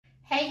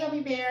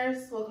Gummy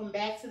Bears, welcome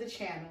back to the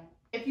channel.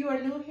 If you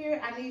are new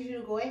here, I need you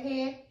to go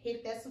ahead,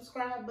 hit that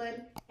subscribe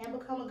button, and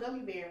become a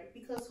Gummy Bear,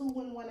 because who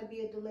wouldn't want to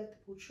be a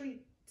delectable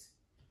treat?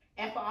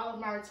 And for all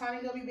of my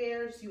returning Gummy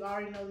Bears, you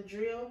already know the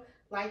drill.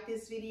 Like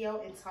this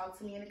video and talk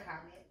to me in the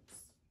comments.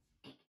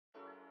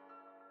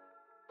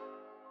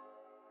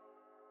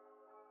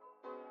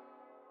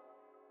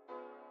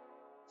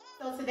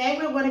 So today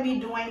we're going to be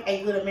doing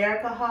a Good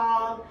America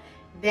haul.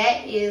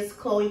 That is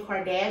Khloe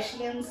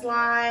Kardashian's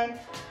line.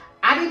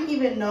 I didn't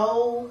even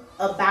know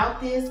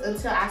about this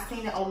until I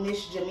seen it on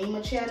Miss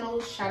Jemima channel.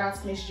 Shout out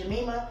to Miss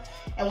Jemima.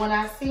 And when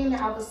I seen it,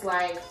 I was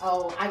like,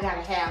 oh, I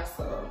gotta have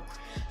some.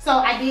 So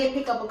I did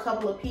pick up a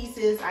couple of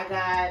pieces. I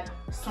got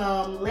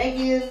some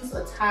leggings,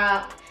 a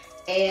top,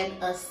 and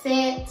a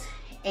set.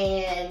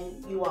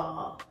 And you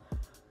all,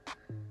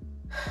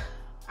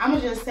 I'ma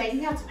just say,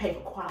 you have to pay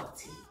for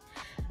quality.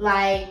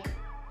 Like,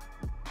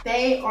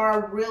 they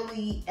are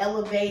really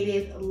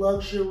elevated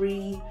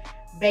luxury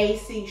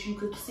basics. You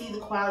can see the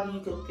quality, you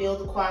can feel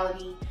the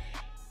quality.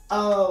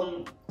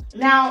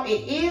 Now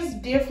it is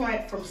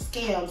different from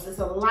Skims. It's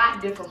a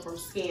lot different from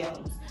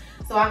Skims.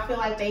 So I feel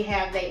like they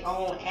have their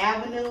own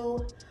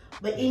avenue.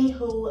 But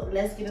anywho,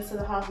 let's get into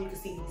the haul so you can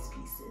see these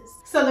pieces.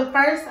 So the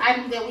first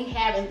item that we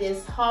have in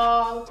this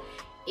haul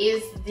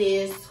is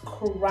this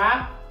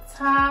crop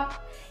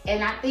top.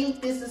 And I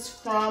think this is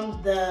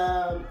from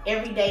the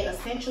Everyday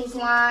Essentials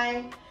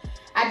line.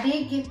 I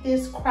did get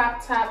this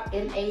crop top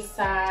in a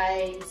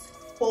size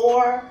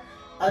 4.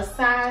 A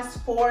size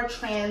 4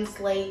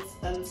 translates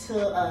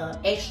into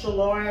extra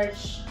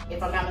large.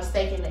 If I'm not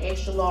mistaken, the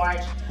extra large.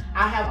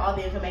 I'll have all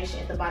the information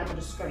at the bottom of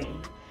the screen.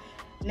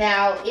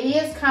 Now, it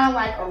is kind of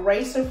like a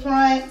racer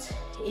front.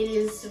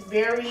 It's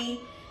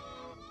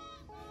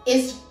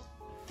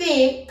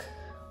thick.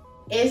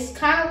 It's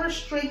kind of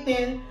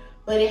restricting,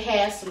 but it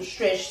has some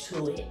stretch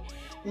to it.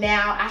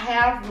 Now, I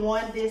have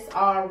worn this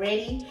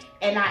already,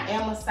 and I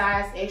am a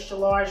size extra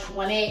large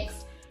 1X.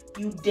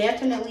 You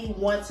definitely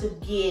want to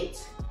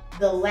get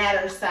the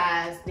latter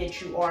size that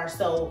you are,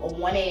 so a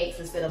 1X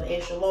instead of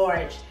extra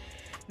large,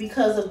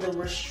 because of the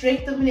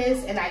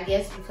restrictiveness, and I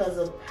guess because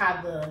of how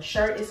the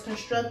shirt is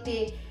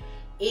constructed.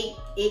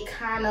 It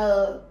kind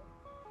of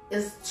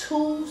is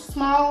too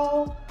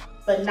small,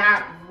 but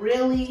not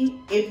really.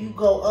 If you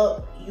go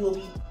up, you'll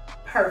be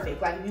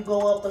perfect. Like, if you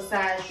go up a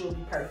size, you'll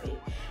be perfect.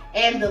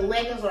 And the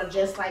leggings are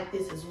just like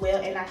this as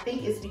well, and I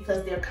think it's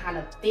because they're kind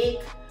of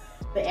thick.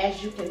 But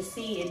as you can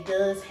see, it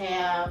does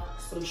have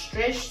some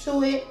stretch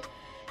to it.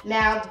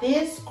 Now,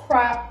 this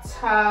crop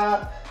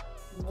top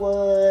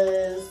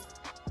was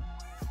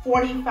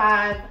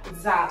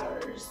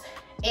 $45.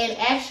 And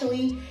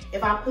actually,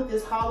 if I put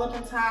this haul up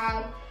in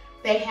time,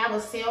 they have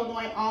a sale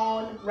going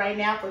on right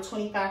now for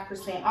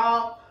 25%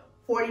 off,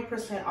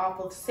 40%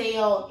 off of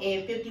sale,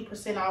 and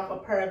 50% off a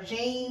pair of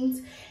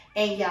jeans.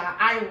 And y'all,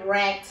 I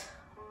racked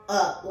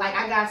up. Like,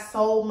 I got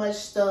so much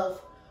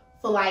stuff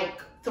for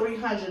like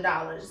 $300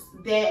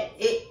 that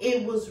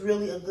it was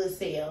really a good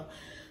sale.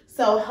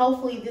 So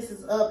hopefully this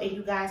is up and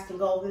you guys can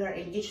go over there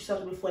and get you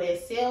something before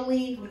that sale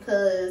leaves,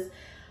 because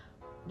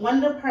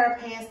one of the pair of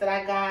pants that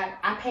I got,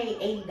 I paid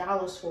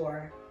 $80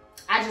 for.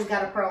 I just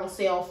got a pair on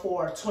sale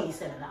for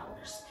 $27.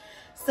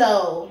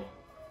 So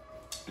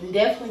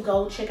definitely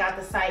go check out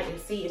the site and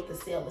see if the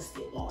sale is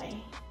still going.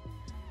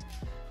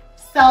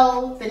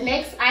 So the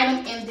next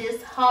item in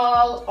this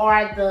haul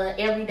are the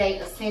Everyday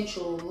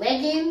Essential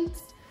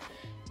leggings.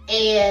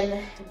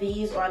 And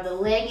these are the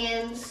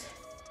leggings.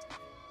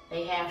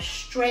 They have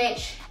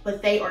stretch,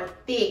 but they are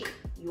thick,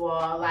 you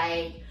all.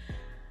 Like,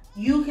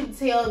 you can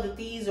tell that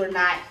these are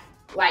not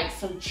like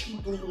some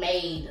cheaply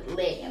made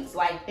leggings.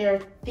 Like,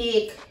 they're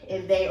thick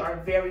and they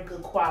are very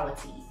good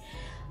quality.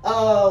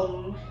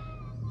 I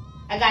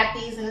got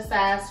these in a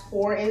size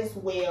 4 as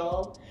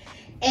well.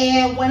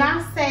 And when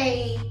I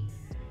say,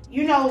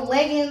 you know,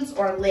 leggings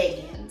are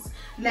leggings.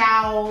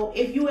 Now,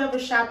 if you ever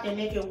shopped in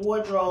Naked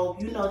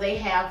Wardrobe, you know they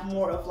have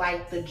more of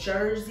like the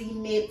jersey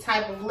knit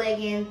type of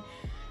legging.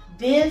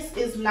 This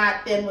is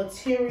not that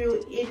material.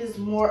 It is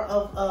more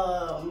of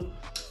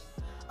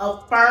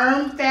a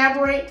firm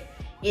fabric.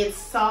 It's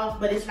soft,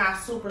 but it's not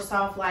super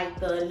soft like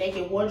the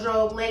Naked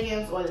Wardrobe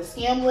leggings or the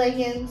Skim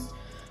leggings.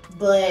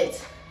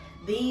 But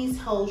these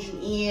hold you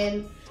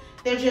in.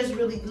 They're just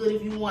really good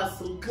if you want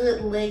some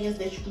good leggings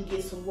that you can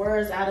get some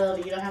wears out of.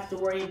 You don't have to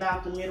worry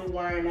about the middle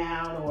wearing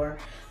out or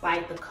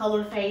like the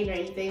color fade or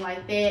anything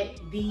like that.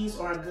 These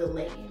are good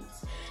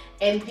leggings.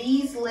 And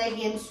these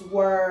leggings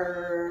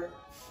were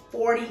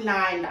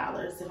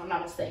 $49, if I'm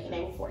not mistaken. They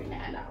were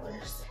 $49.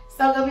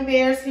 So Gummy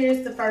Bears,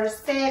 here's the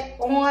first set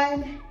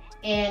on,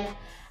 and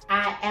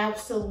I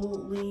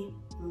absolutely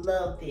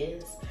love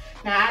this.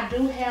 Now, I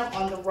do have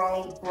on the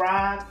wrong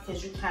bra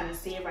because you kind of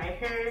see it right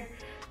here,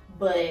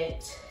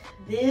 but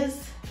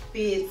this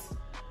fits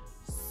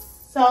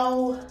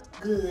so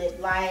good.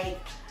 Like,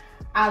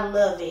 I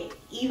love it.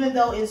 Even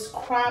though it's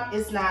cropped,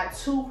 it's not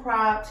too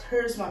cropped.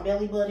 Here's my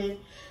belly button.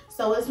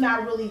 So it's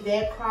not really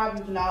that cropped.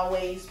 You can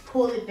always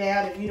pull it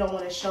down if you don't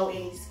want to show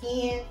any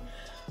skin.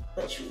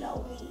 But you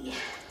know me,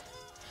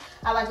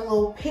 I like a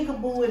little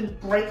peekaboo and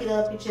break it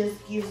up. It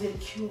just gives it a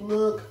cute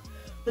look.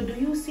 But do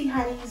you see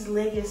how these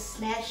leggings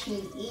snatch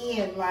me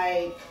in?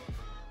 Like,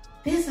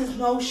 this is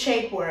no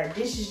shapewear.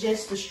 This is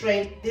just the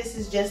straight, this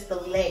is just the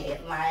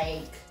legging.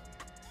 Like,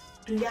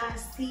 do y'all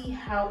see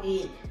how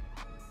it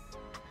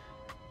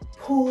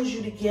pulls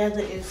you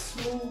together and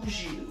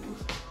smooths you?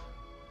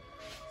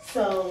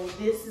 So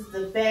this is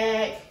the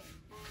back.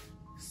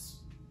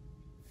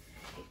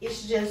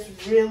 It's just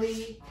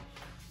really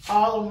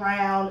all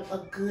around a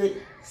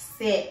good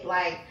set.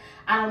 Like,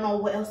 I don't know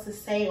what else to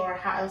say or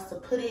how else to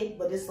put it,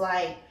 but it's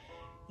like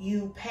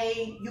you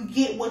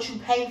get what you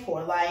pay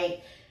for.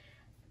 Like,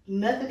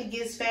 nothing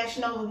against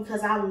Fashion Nova,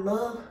 because I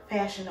love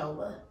Fashion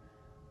Nova,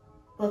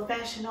 but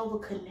Fashion Nova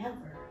could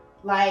never.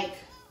 Like,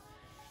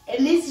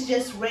 and this is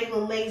just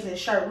regular leggings and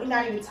shirt. We're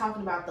not even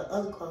talking about the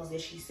other clothes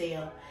that she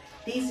sells.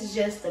 These is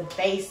just the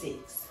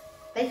basics.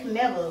 They can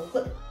never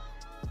put,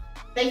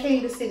 they can't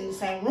even sit in the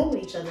same room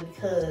with each other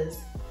because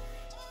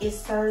it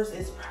serves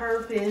its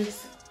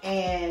purpose.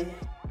 And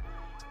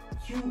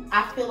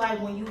I feel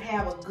like when you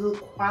have a good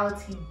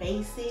quality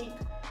basic,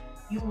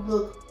 you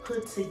look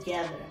put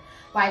together.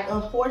 Like,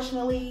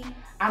 unfortunately,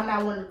 I'm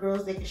not one of the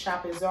girls that can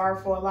shop at Zara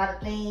for a lot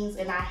of things,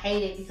 and I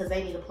hate it because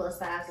they need a plus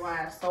size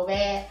line so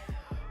bad.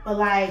 But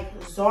like,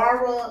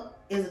 Zara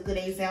is a good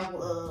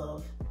example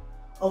of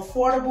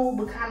affordable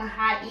but kind of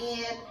high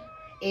end,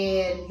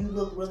 and you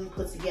look really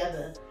put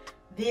together.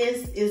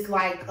 This is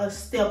like a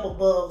step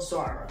above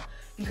Zara,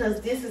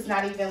 because this is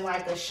not even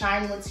like a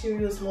shiny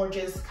material. It's more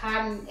just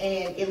cotton,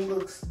 and it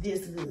looks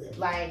this good.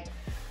 Like,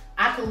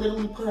 I could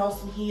literally put on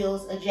some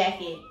heels, a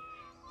jacket,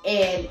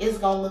 and it's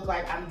gonna look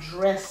like I'm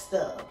dressed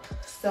up.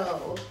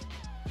 So,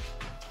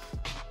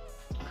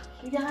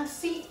 you guys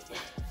see?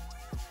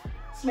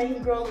 It's making the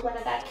girl look like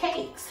I got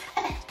cakes.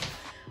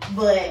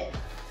 But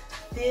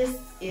this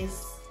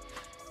is,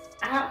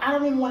 I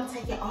don't even want to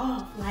take it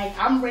off. Like,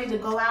 I'm ready to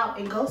go out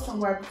and go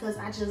somewhere because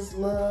I just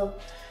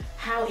love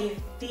how it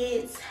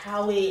fits,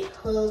 how it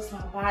hugs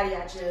my body.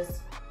 I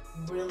just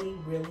really,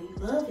 really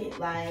love it.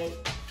 Like,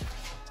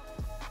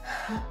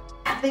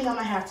 I think I'm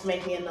gonna have to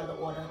make me another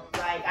order.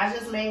 Like, I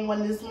just made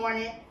one this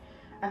morning.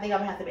 I think I'm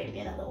gonna have to make me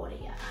another order,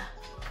 y'all.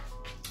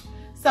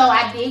 So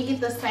I did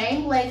get the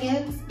same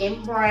leggings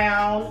in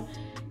brown,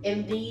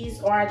 and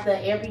these are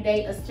the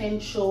Everyday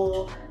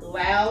Essential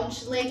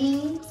Lounge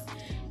leggings.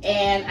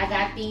 And I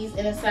got these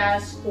in a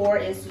size 4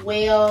 as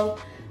well.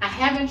 I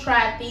haven't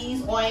tried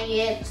these on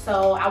yet,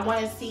 so I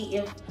want to see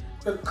if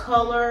the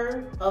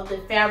color of the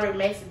fabric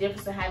makes a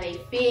difference in how they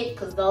fit,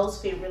 because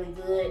those fit really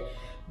good.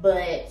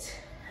 But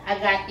I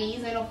got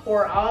these in a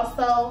 4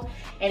 also,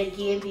 and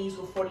again, these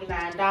were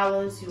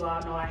 $49. You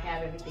all know I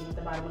have everything at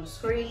the bottom of the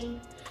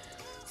screen.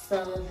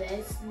 So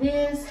that's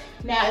this.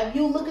 Now, if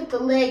you look at the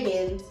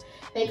leggings,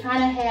 they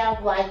kind of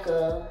have like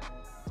a,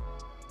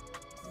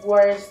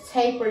 where it's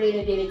tapered in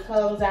and then it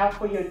comes out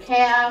for your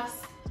calves.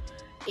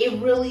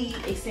 It really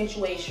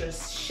accentuates your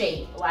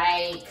shape.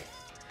 Like,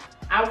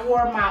 I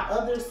wore my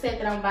other set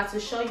that I'm about to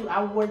show you.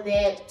 I wore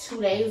that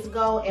 2 days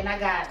ago, and I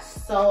got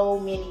so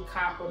many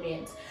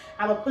compliments.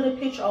 I'm gonna put a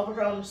picture over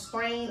here on the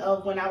screen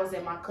of when I was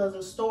at my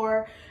cousin's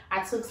store.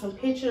 I took some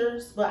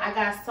pictures, but I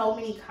got so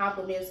many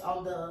compliments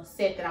on the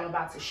set that I'm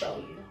about to show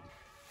you.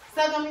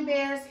 So, Gummy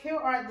Bears, here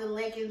are the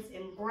leggings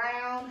in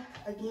brown.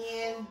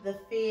 Again, the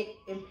fit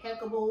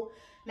impeccable.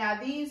 Now,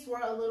 these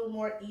were a little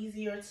more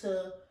easier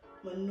to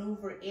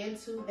maneuver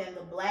into than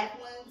the black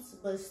ones,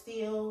 but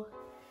still,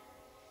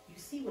 you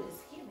see what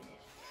it's giving.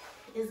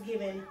 It's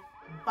giving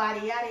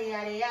body yada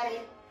yada yada.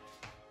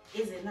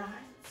 Is it not?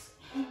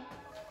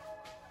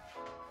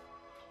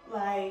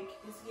 Like,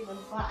 it's giving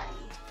body.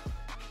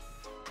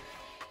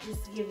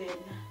 It's giving,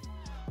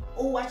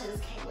 oh, I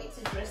just can't wait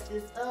to dress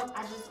this up.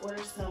 I just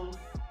ordered some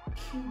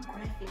cute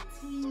graphic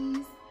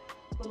tees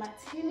for my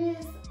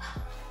tennis.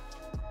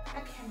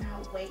 I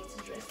cannot wait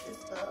to dress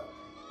this up.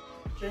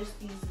 Dress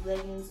these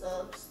leggings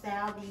up,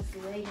 style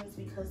these leggings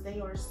because they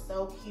are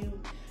so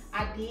cute.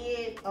 I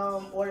did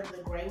order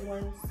the gray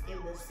ones in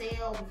the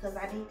sale because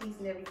I need these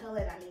in every color,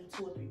 and I need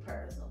 2 or 3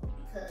 pairs of them,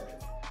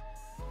 because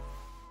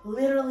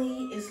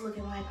literally it's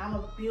looking like I'm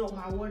gonna build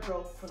my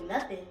wardrobe from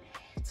nothing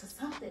to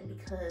something,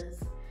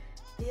 because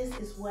this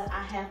is what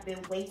I have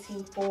been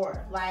waiting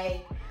for.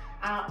 Like,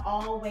 I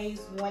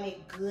always wanted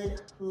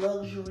good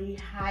luxury,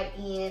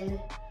 high-end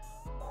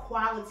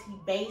quality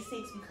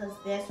basics, because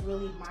that's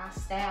really my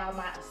style,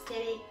 my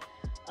aesthetic.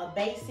 A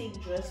basic,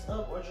 dressed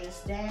up or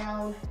dressed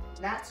down,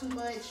 not too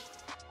much,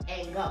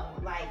 and go.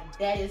 Like,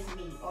 that is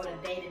me on a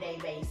day-to-day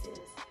basis.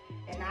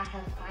 And I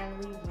have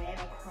finally ran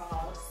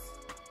across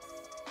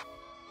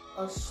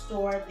a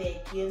store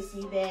that gives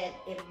me that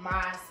in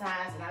my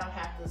size, and I don't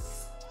have to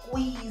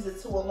squeeze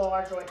it to a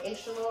large or an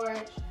extra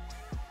large.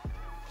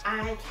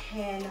 I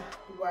can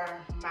wear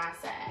my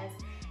size.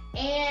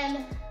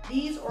 And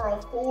these are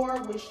a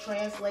 4, which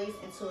translates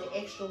into an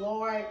extra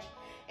large.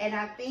 And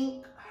I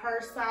think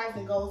her size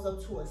goes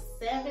up to a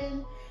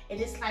 7,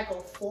 and it's like a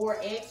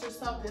 4X or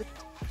something.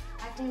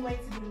 I can't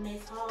wait to do the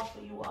next haul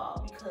for you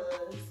all,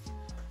 because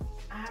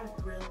I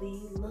really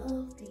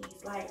love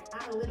these. Like,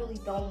 I literally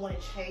don't want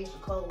to change the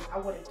clothes. I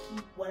want to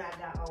keep what I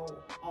got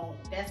on.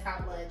 That's how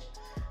much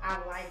I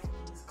like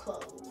these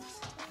clothes.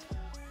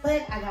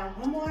 But I got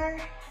one more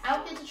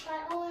outfit to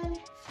try on.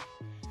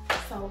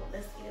 So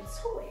let's get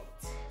into it.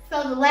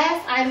 So the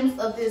last items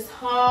of this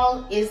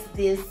haul is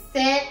this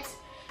set.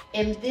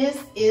 And this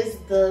is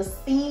the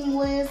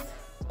seamless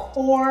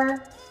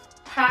core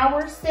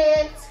power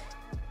set.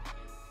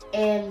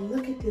 And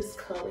look at this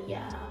color,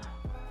 y'all.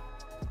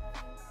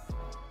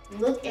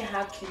 Look at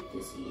how cute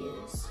this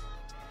is.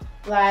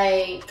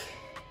 Like,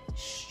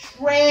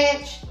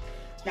 stretch.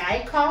 Now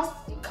it cost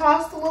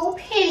a little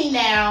penny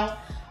now.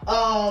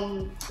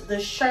 The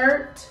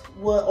shirt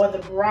or the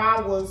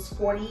bra was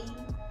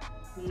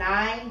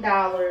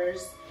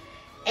 $49.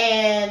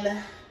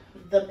 And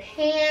the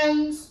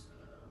pants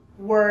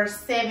were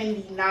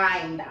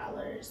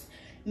 $79.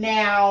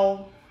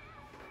 Now,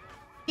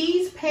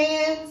 these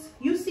pants,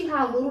 you see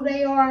how little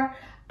they are?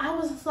 I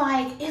was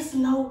like, it's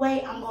no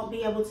way I'm gonna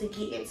be able to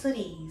get into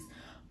these.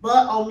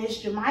 But on Miss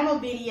Jemima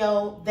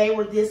video, they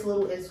were this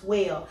little as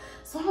well.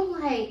 So I'm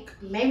like,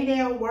 maybe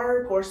they'll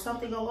work or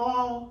something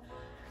along.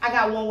 I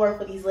got one word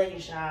for these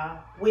leggings, y'all.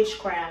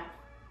 Witchcraft.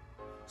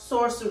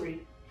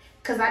 Sorcery.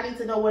 Because I need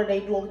to know what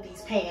they doing with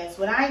these pants.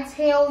 When I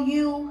tell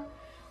you,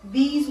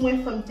 these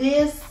went from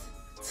this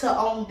to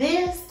on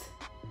this,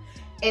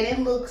 and it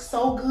looks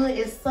so good,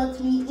 it sucked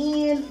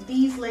me in.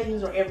 These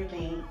leggings are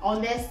everything.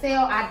 On that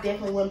sale, I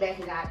definitely went back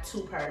and got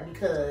 2 pair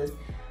because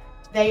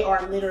they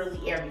are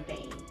literally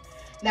everything.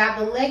 Now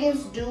the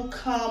leggings do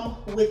come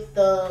with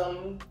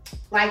the,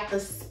 like the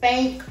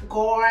spank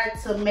guard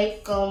to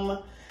make them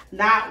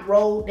not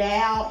roll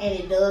down, and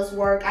it does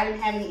work. I didn't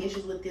have any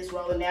issues with this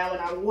rolling down when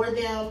I wore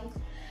them.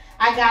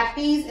 I got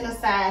these in a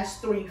size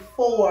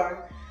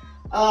 3-4.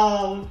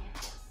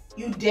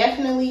 You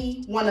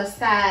definitely want to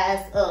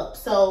size up.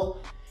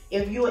 So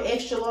if you're an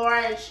extra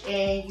large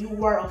and you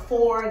were a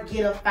 4,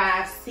 get a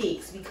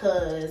 5-6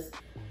 because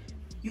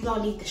you're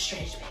gonna need the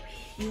stretch,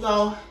 baby.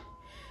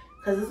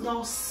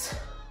 Cause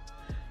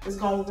it's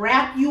gonna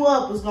wrap you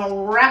up. It's gonna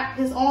wrap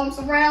his arms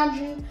around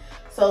you.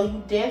 So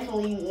you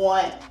definitely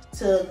want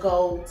to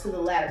go to the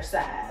latter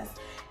size.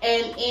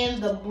 And in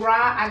the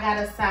bra, I got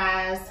a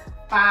size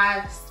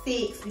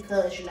 5-6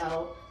 because, you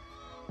know,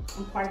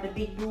 I'm part of the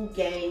big boob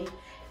game.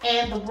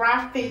 And the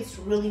bra fits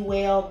really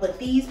well, but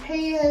these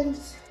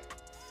pants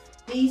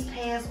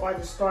are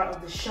the start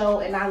of the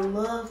show, and I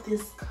love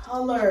this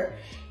color.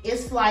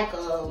 It's like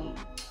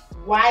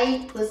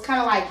white, but it's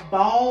kind of like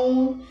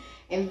bone,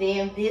 and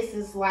then this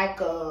is like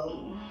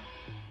I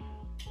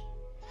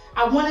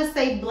want to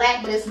say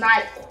black, but it's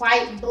not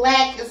quite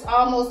black. It's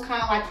almost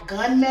kind of like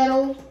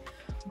gunmetal,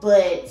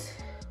 but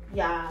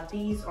yeah,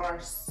 these are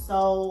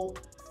so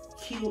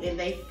cute and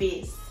they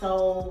fit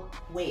so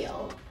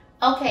well.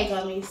 Okay,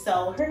 Gummy,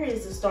 so here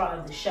is the start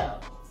of the show.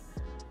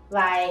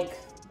 Like,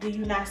 do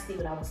you not see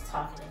what I was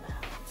talking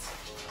about?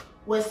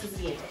 What's this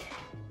giving?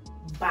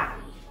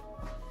 Body.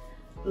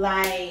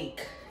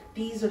 Like,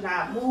 these are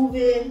not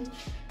moving.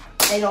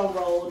 They don't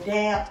roll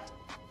down.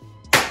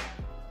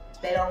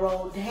 They don't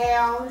roll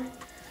down.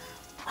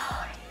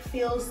 Oh, it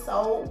feels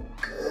so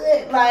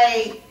good.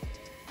 Like,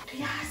 do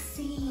y'all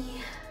see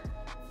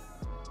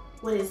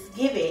what it's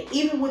giving?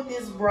 Even with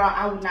this bra,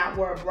 I would not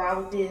wear a bra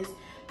with this.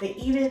 But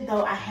even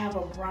though I have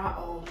a bra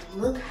on,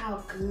 look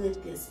how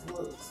good this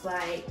looks.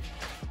 Like,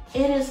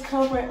 it is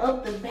covering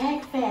up the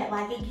back fat.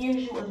 Like, it gives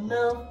you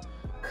enough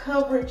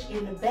coverage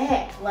in the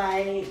back.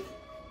 Like,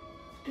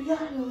 do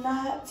y'all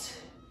not,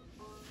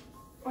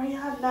 are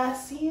y'all not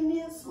seeing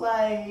this?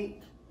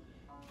 Like,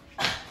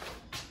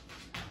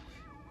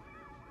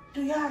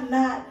 do y'all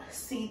not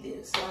see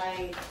this?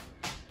 Like,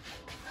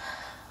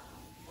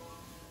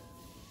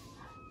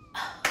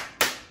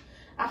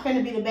 I'm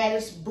finna be the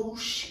baddest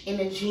boosh in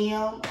the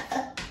gym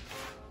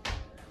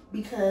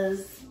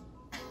because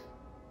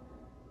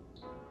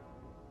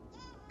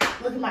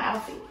look at my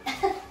outfit.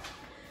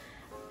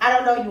 I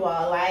don't know, you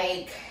all.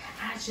 Like,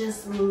 I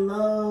just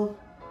love,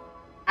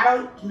 I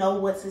don't know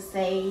what to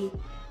say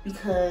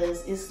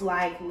because it's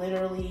like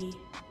literally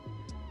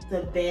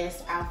the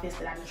best outfits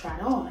that I can try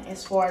on.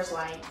 As far as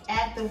like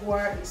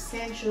activewear,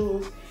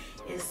 essentials,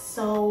 it's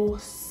so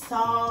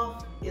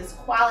soft, it's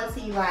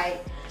quality.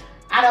 Like,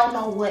 I don't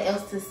know what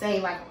else to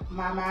say. Like,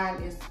 my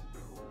mind is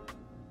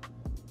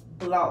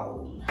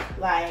blown.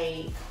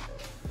 Like,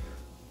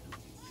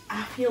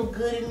 I feel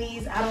good in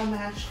these. I don't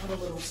mind showing a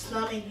little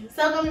stomach.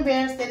 So, Gummy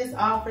Bears, that is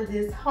all for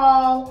this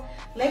haul.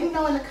 Let me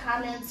know in the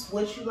comments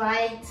what you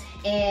liked,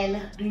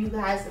 and do you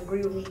guys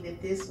agree with me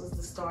that this was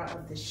the start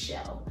of the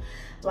show?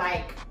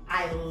 Like,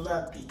 I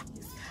love these.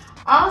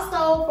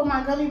 Also, for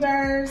my Gummy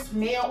Bears,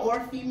 male or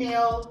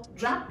female,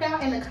 drop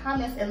down in the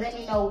comments and let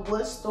me know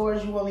what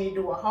stores you want me to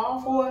do a haul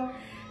for,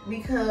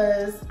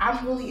 because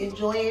I'm really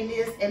enjoying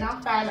this and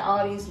I'm finding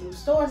all these new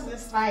stores and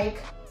it's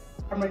like,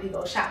 I'm ready to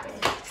go shopping.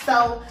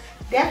 So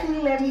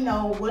definitely let me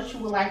know what you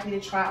would like me to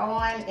try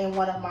on in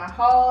one of my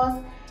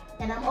hauls,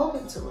 and I'm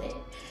open to it.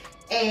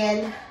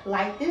 And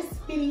like this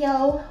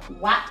video,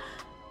 wow.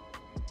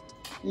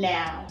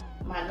 Now,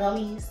 my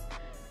gummies.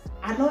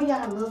 I know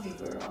y'all love you,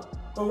 girl,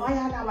 but why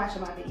y'all not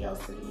watching my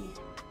videos to the end?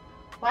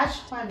 Watch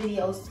my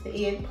videos to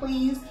the end.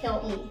 Please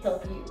help me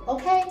help you,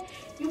 okay?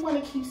 You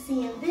want to keep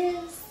seeing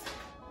this,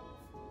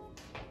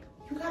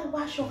 you gotta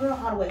watch your girl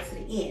all the way to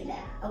the end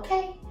now,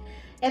 okay?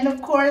 And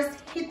of course,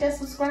 hit that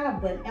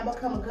subscribe button and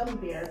become a gummy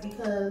bear,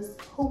 because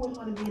who wouldn't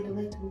want to be a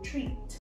delectable treat?